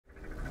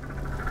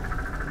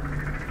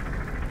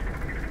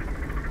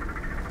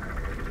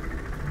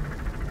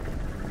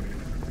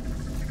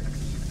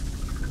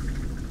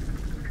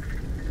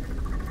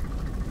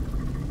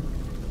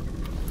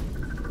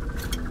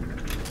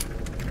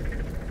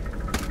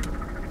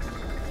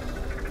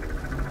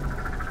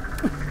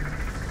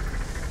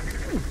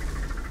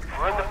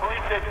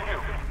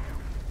HQ.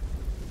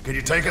 Can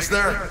you take us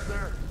there?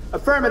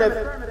 Affirmative.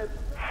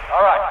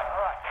 All right.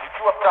 Meet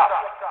you up top.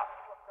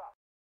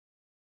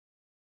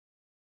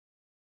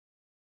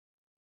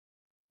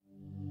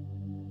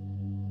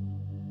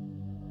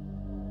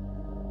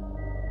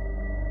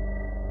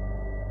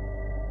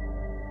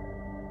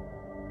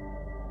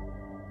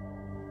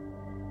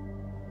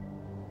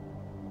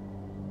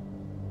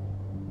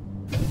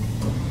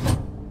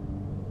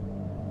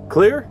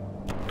 Clear?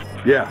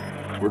 Yeah,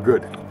 we're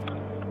good.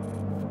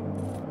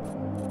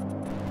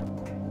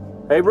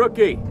 Hey,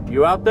 rookie,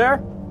 you out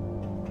there?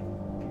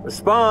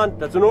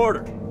 Respond, that's an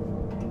order.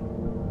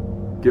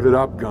 Give it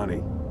up,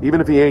 Gunny. Even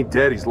if he ain't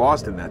dead, he's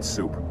lost in that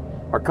soup.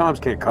 Our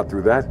comms can't cut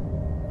through that.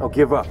 Oh,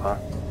 give up, huh?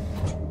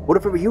 What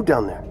if it were you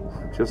down there?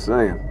 Just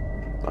saying.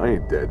 I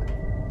ain't dead.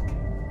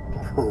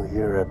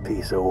 You're a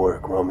piece of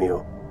work,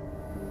 Romeo.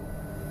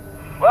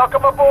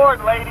 Welcome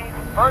aboard, ladies.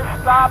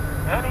 First stop,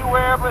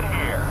 anywhere but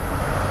here.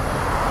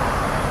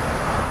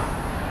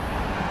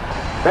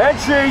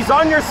 Banshees,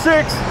 on your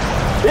 6!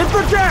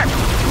 Interject!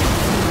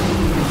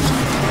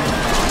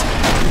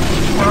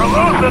 We're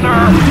losing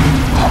her!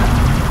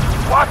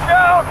 Watch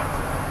out!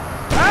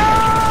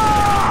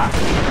 Ah!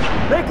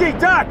 Mickey,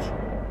 Dutch!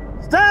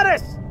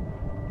 Status!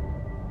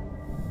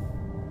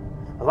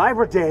 Alive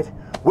or dead,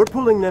 we're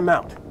pulling them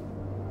out.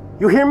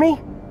 You hear me?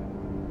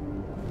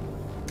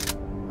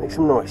 Make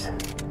some noise.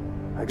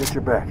 I got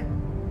your back.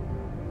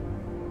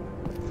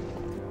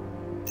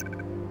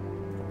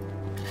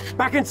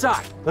 Back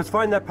inside! Let's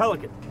find that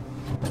Pelican.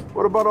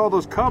 What about all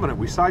those Covenant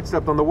we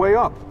sidestepped on the way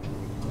up?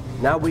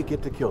 Now we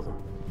get to kill them.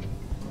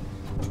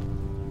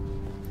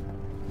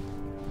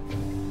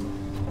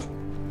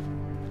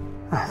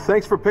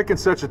 Thanks for picking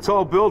such a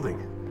tall building.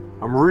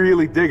 I'm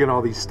really digging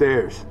all these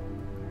stairs.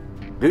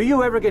 Do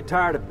you ever get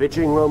tired of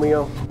bitching,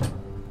 Romeo?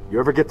 You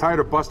ever get tired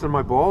of busting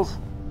my balls?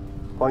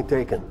 Point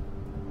taken.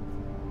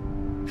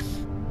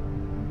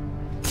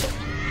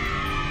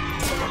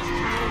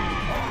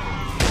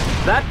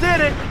 That did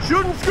it!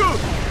 Shoot and scoot!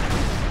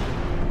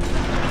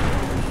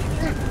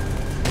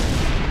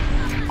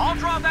 I'll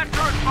draw that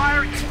turret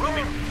fire.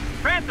 Romeo,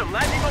 Phantom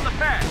landing on the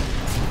pad.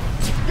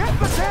 Get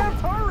the damn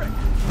turret!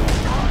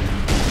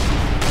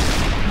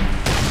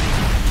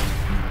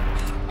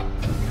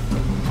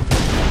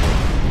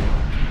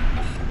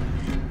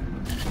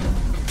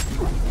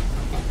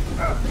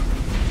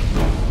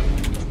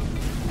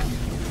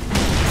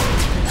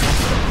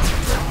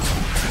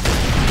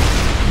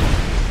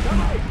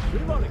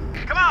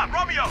 Come on,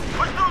 Romeo!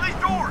 Push through these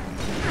doors!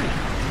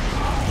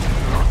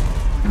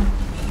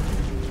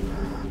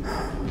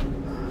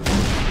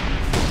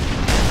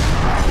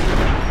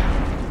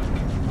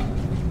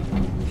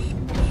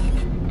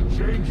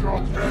 Change your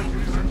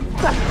panties and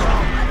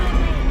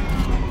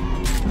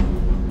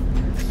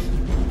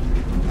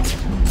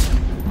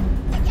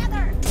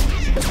Together!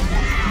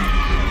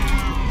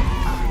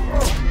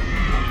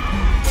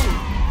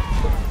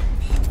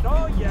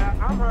 Oh yeah,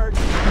 I'm hurt.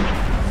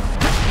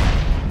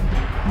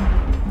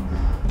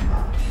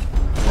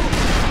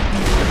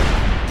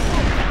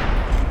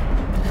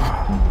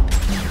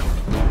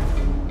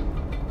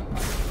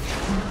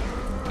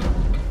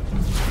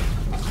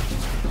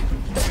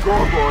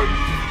 Scoreboard!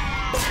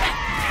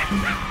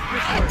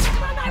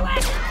 On my way!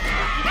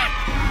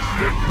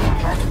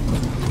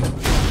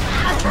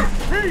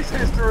 Peace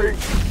history!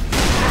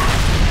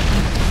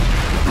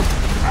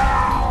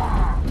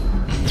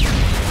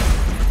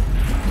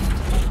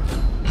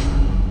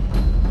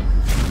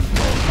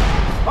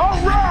 All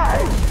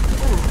right!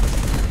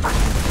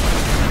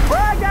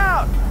 Frag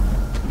out!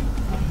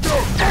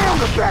 Damn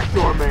the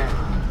backdoor man!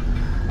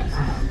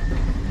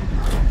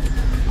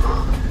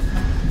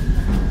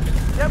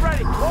 Get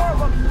ready, more of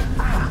them!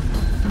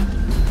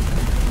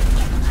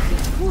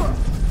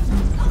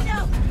 Oh no!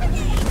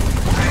 Grenade!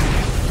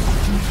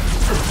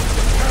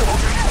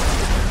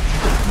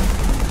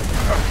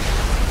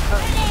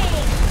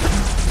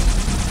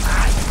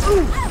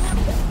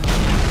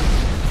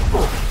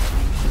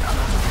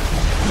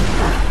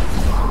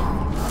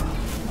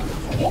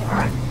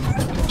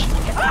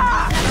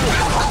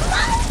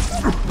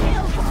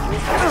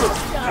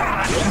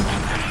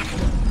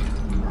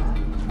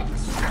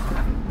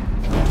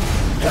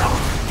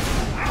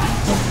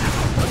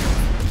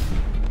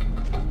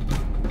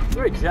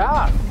 Great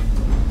job!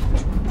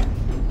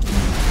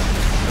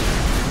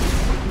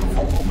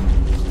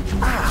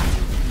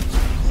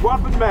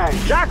 Swapping mag.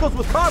 Jackals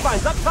with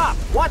carbines up top!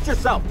 Watch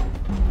yourself!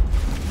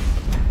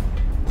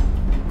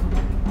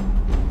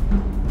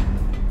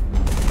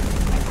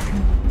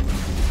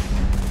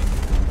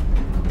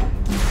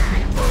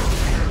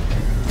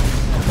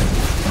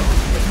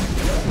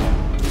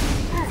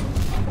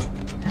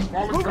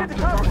 Move into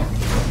cover!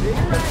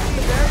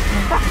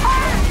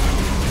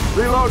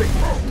 Reloading.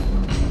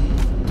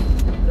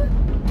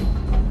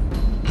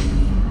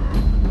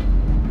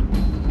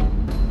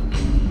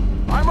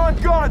 I'm on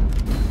gun!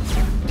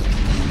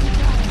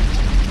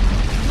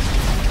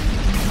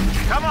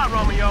 Come on,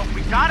 Romeo.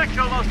 We gotta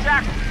kill those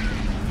jackals.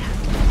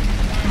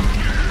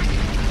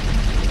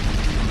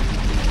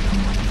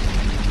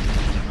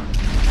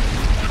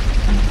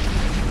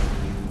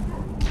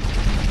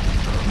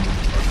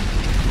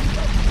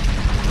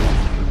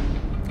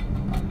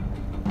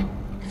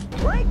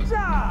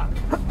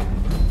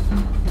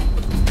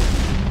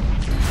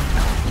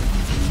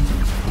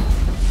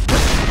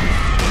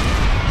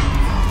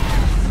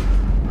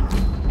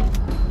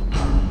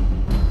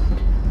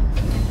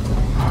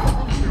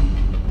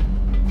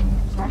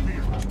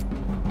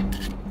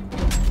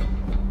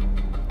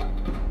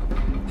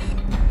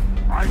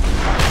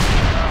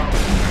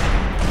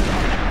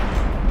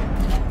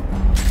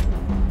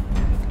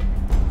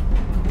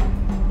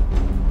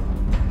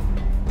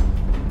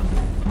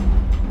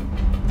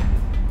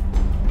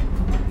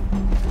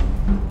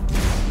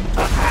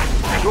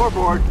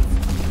 Scoreboard.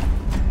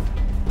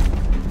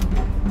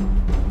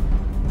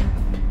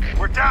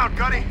 We're down,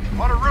 Gunny.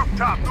 On a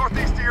rooftop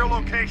northeast of your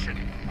location.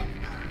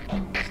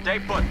 Stay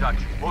put, Dutch.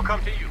 We'll come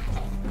to you.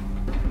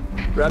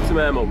 Grab some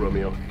ammo,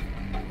 Romeo.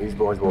 These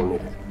boys won't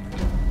need it.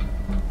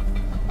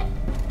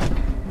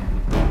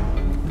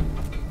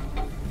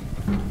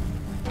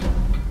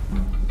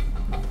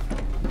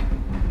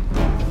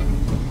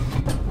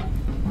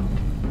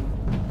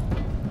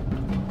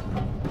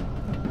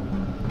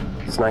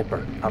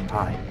 Sniper, up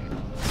high.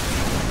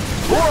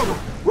 More of them!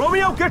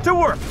 Romeo, get to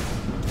work!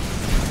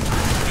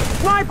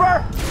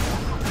 Sniper!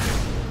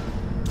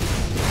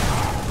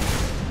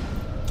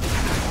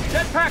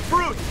 Jetpack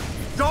brute!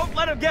 Don't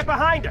let him get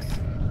behind us!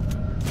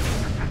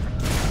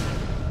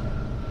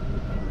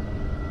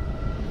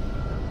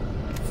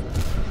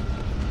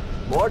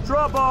 More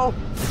trouble!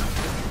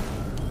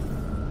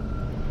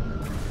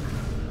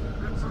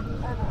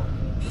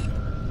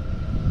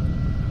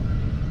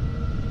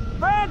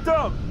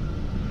 Phantom!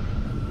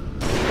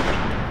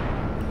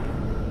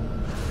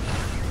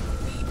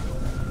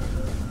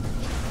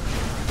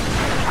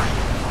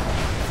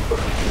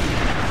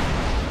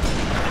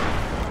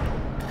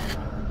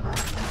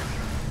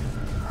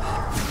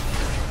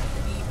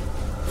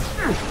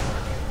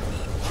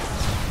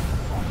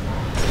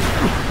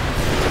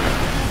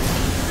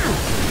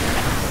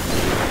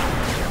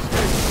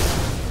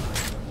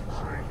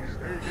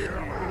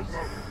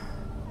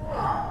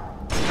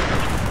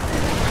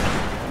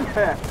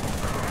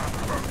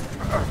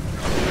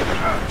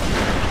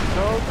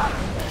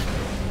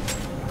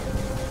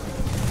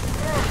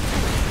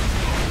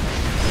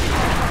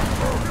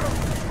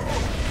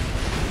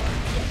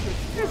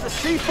 Here's a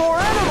C4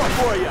 animal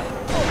for you!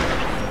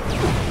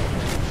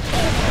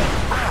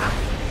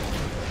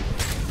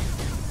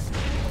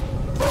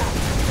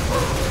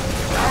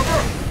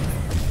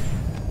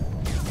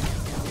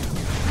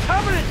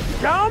 Coming,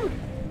 scum!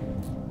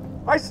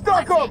 I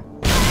stuck him!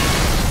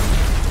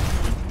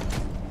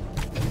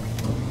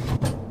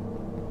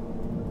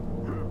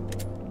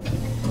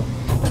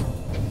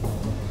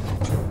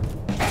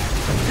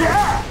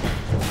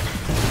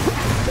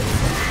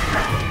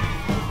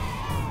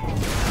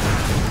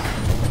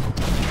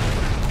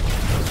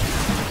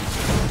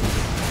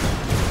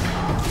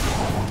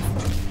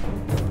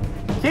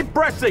 Keep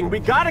pressing! We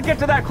gotta get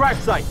to that crash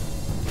site!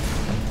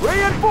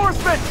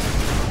 Reinforcements!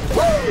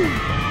 Woo!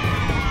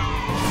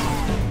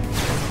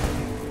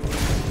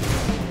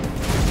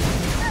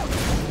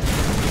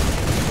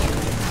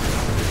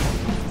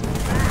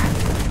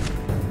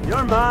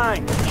 You're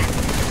mine!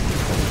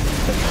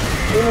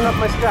 Cleaning up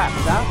my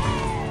straps, huh?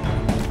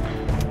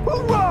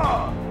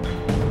 Hoorah!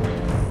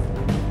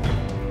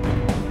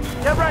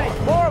 Get ready!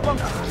 More of them!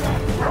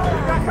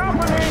 We got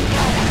company!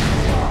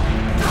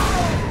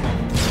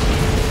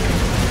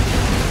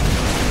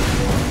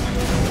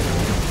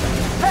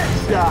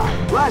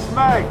 Headshot! Bless me!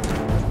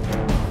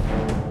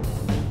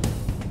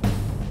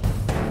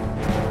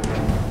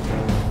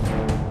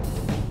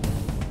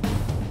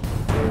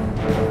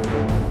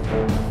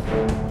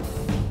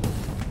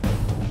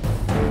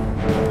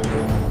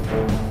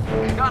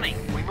 Gunny,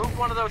 we moved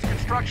one of those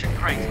construction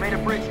crates, made a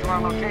bridge to our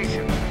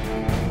location.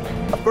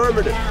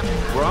 Affirmative.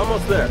 We're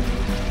almost there.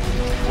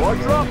 More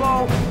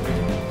trouble!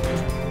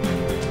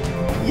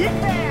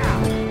 Yeah!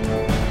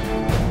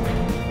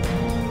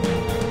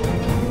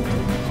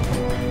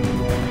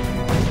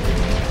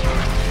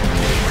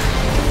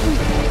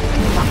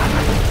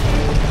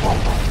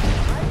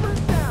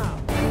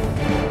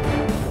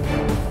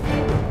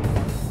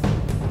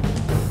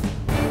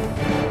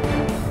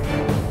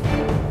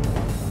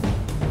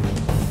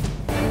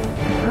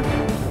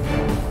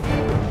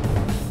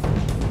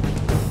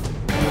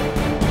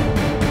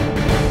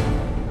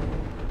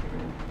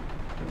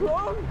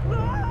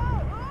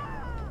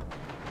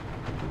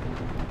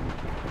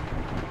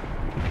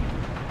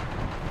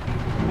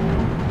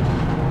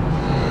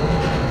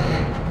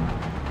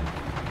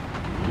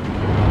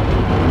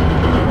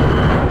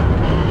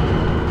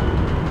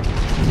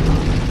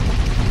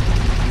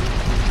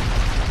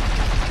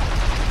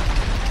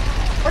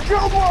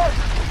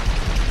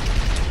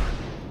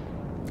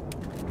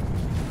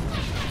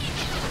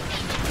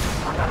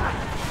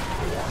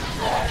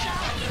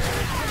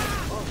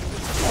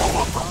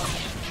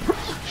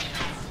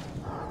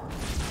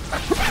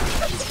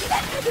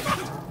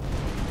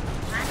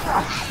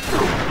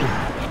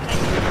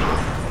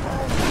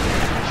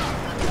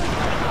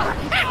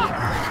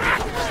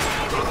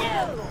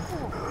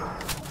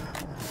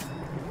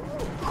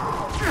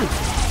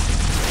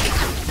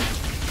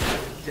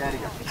 Daddy,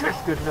 kiss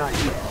good night.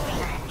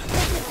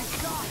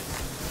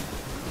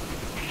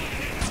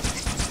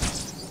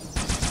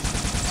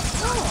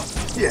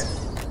 Yeah.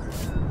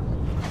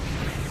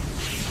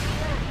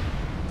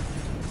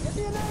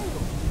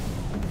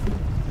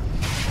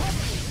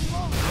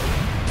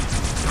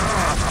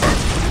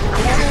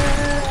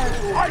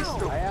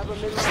 I have a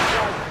minute to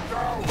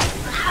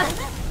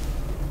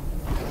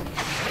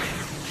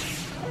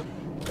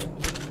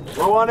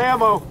go. Low on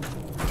ammo.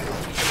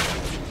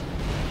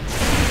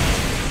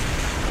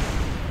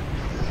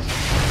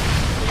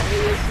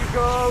 Here she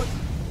goes.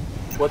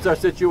 What's our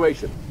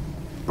situation?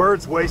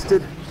 Bird's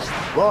wasted.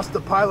 Lost the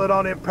pilot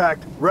on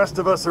impact. Rest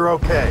of us are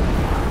okay.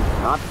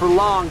 Not for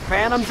long.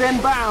 Phantom's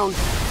inbound.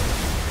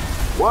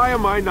 Why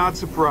am I not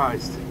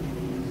surprised?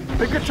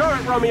 Pick a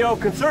turret, Romeo.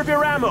 Conserve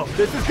your ammo.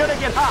 This is gonna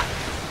get hot.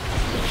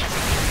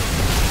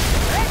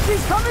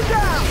 She's coming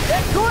down.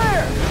 Get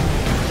clear.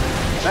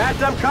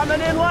 Phantom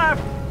coming in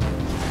left.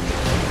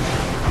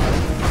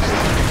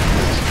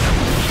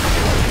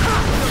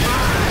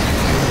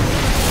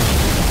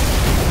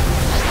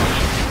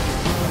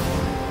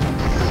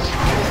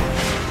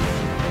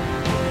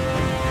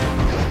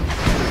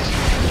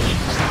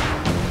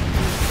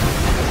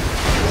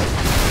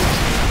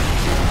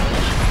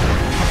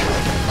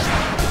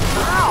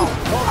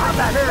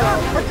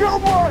 I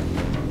killed one!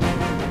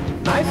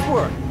 Nice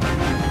work.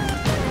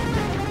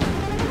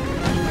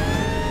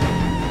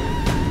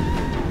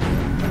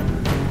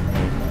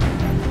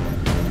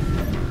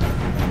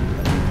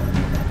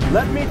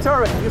 Let me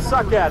turret, you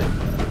suck at it.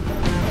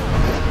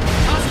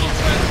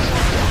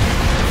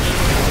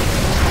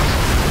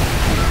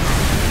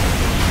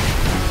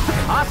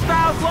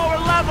 Hostiles lower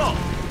level!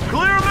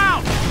 Clear them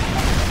out!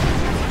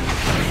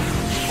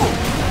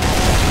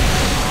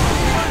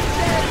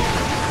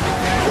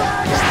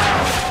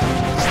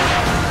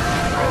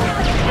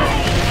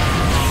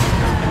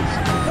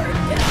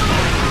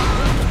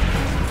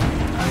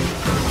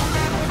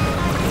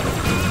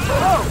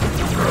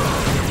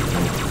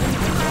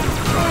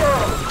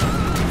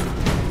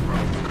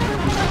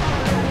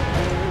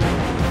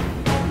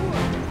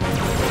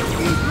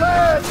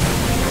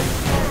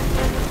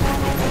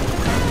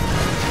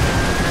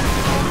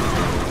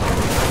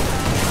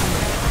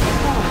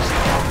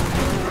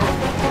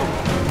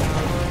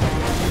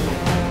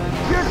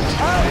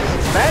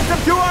 Phantom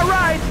to our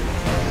right!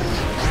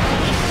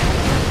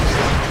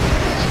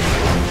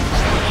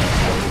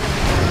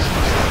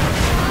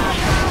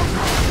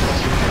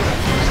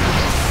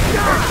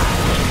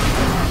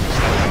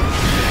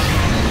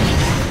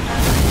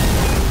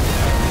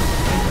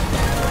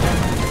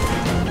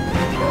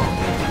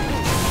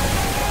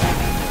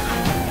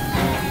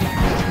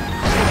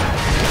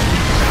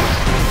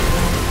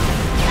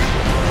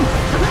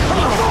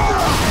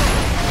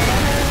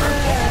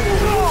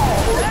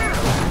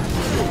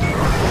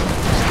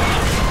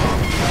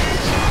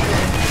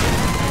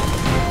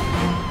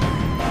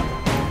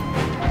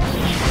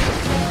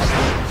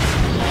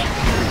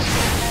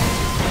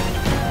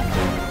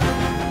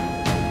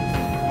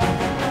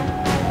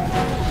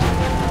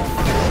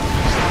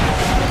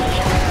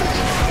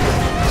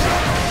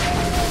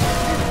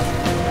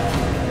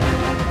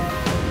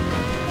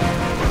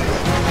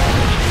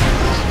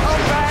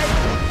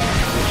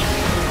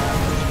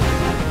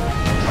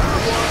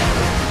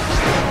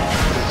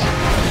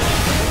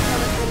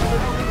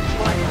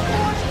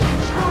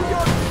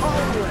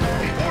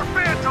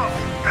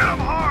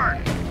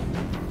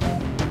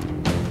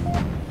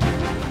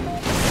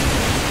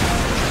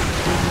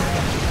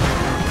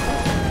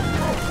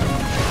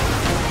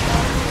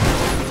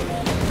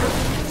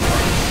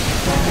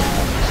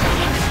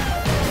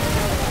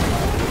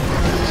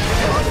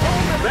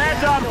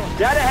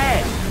 Dead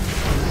ahead!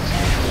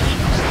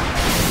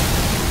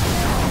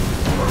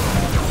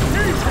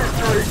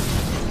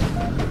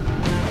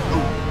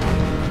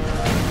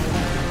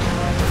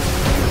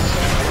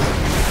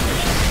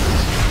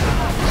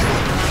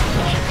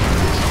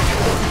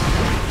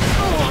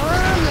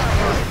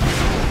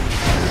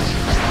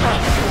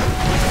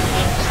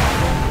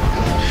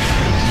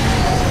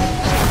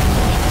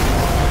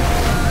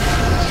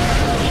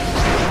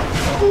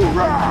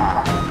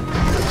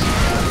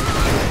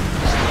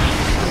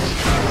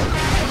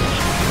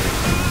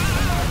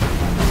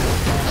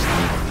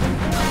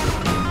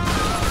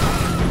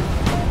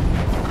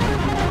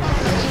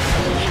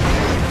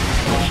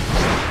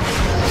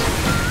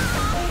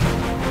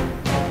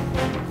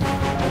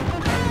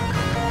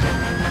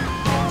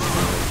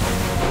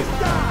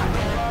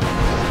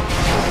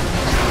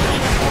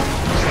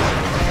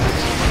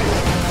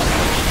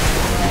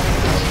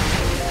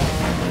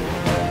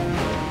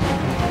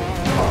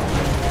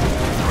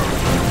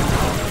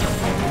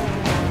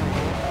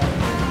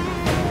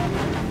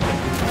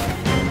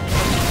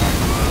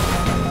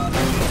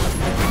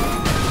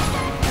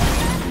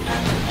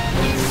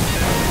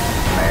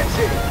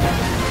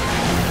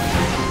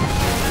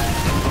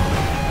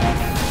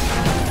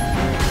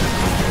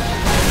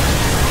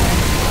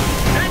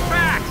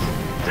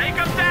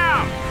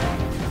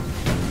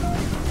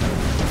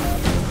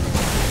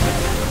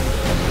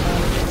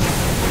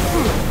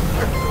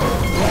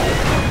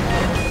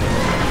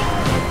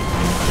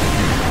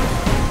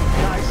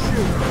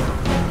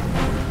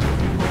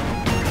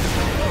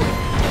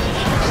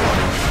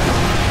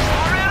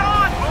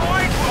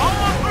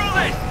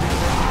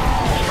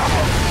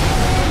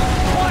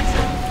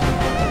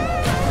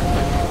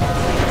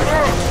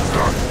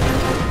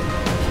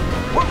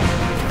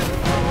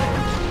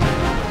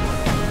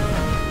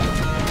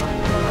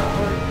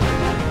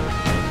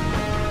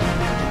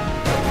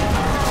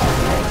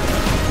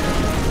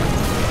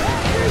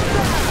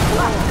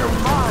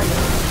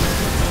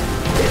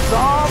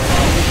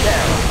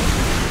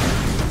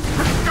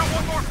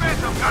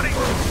 Gunny!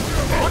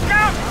 Look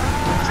out!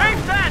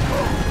 Chief's dead!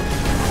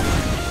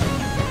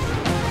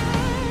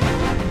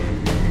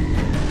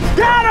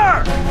 Got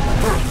her!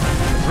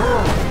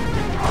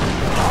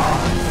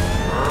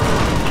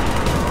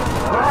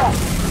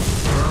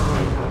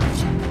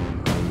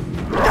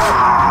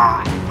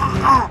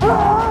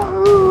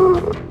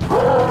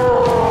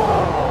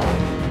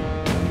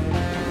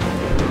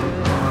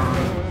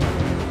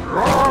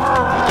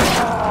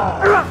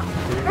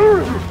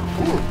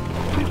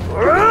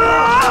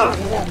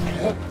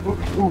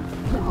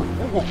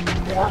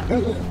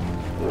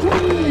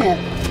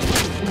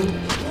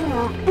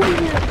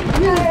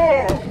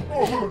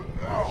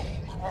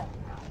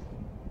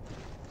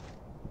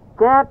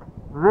 Get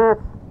this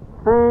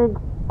thing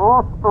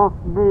off of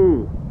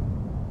me.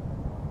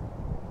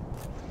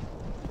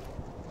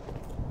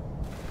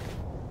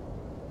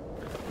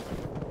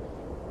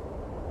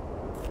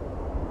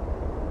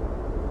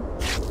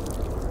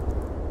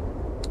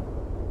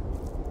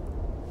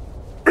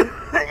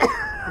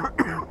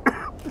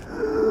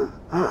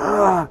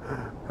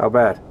 How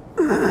bad?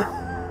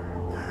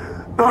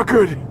 Not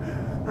good.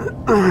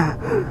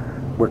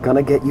 We're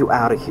gonna get you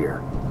out of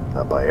here.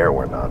 Not by air,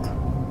 we're not.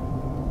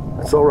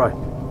 That's all right.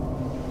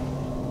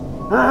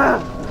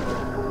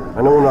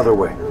 I know another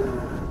way.